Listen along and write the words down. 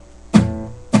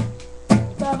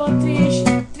tava triste,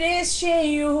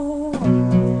 tristinho,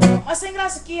 mas sem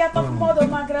graça que ia top moda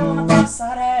magrela na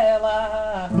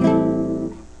passarela.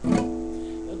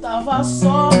 Eu tava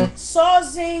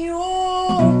sozinho,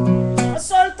 mais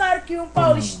solitário que um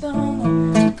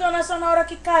paulistano, ficando essa na hora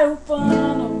que cai o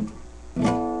pano.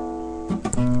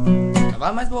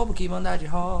 Tava mais bobo que banda de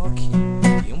rock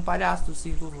e um palhaço do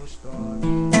circo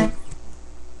Vostok.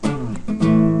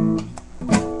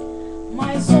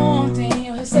 Mas ontem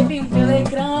eu recebi um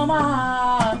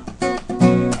telegrama,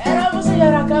 era você de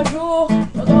Aracaju,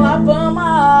 eu do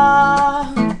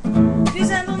Alabama,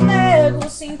 dizendo: nego,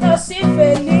 sinta-se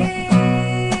feliz,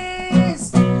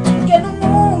 porque no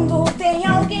mundo tem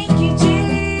alguém que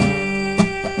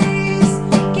diz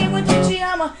que muito te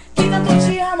ama, que tanto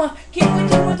te ama, que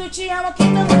muito te ama, que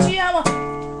tanto te ama.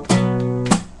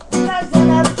 Mas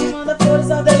danado te manda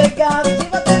flores ao delegado, de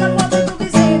bater na porta do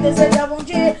vizinho, desejava um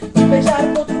dia de beijar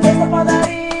o português da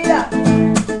padaria.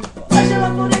 Hoje eu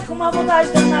acordei com uma vontade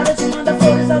danada de mandar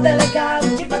flores ao delegado,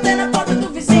 de bater na porta do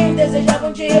vizinho, desejava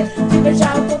um dia de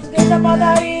beijar o português da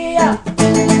padaria.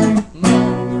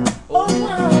 Oh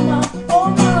mama, oh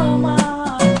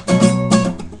mama,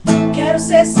 quero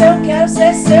ser seu, quero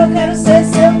ser seu, quero ser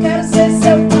seu, quero ser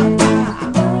seu papá.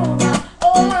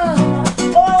 Oh mama,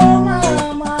 oh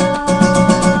mama,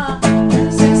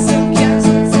 quero ser seu, quero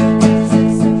ser seu, quero ser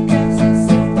seu, quero ser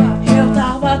seu papá. Eu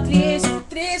tava triste,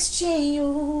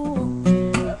 tristinho,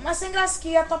 mas sem graça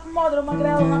que a top model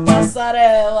magrela na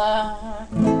passarela.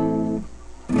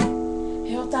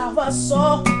 Eu tava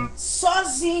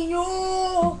sozinho,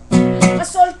 mais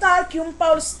solitário que um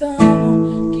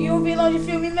paulistano, que um vilão de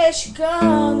filme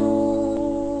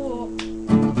mexicano.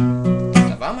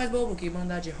 Tava mais bobo que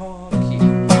banda de rock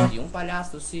e um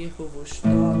palhaço do circo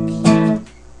Vostok.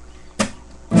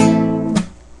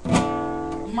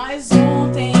 Mas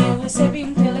ontem eu recebi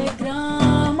um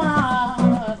telegrama,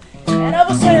 era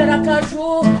você de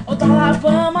Aracaju ou da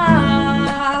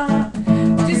Alabama,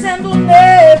 dizendo: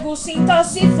 nego,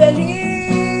 sinta-se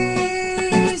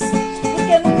feliz,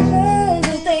 porque no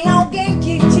mundo tem alguém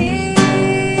que diz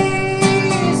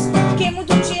que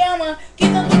muito te ama, que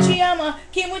tanto te ama,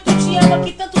 que muito te ama,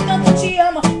 que tanto te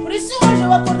ama. Por isso hoje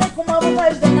eu acordei com uma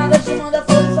vontade danada de mandar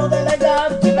flores ao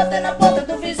delegado, de bater na porta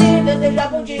do vizinho,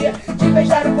 desejava um dia de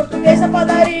beijar o português da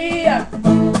padaria.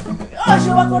 Hoje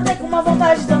eu acordei com uma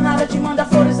vontade danada de mandar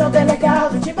flores ao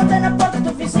delegado, de bater na porta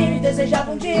do vizinho e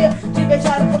desejava um dia de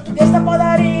beijar o português da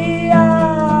padaria.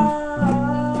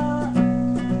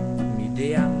 Me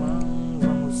dê a mão,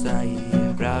 vamos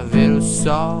sair pra ver o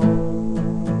sol.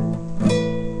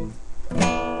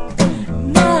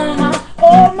 Mama,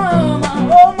 oh mama,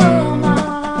 oh mama,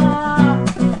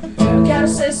 eu quero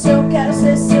ser seu, quero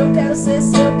ser seu, quero ser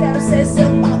seu, quero ser seu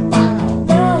papá.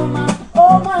 Mama,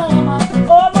 oh mama,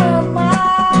 oh mama,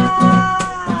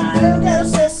 eu quero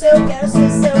ser seu, quero ser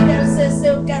seu, quero ser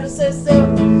seu, quero ser seu.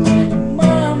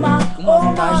 Mama, Uma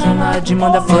vontade danada de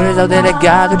mandar flores ao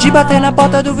delegado, de bater na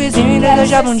porta do vizinho e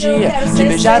desejava um dia de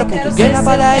beijar o português na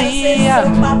padaria.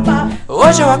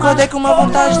 Hoje eu acordei com uma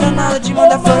vontade danada de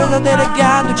mandar flores ao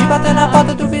delegado, de bater na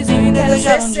porta do vizinho e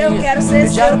desejava um dia de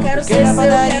beijar o português na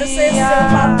padaria.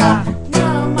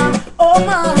 Mama, oh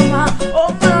mama,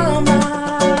 oh mama,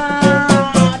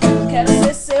 quero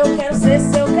ser seu, quero ser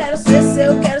seu, quero ser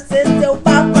seu, quero ser seu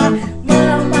papá.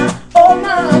 Mama, oh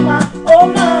mama, oh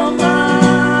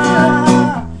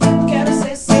mama, quero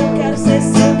ser seu, quero ser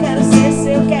seu, quero ser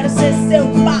seu, quero ser seu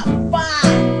papá.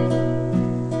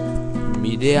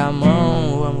 Me dê a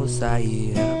mão, vamos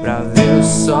sair pra ver o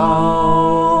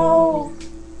sol.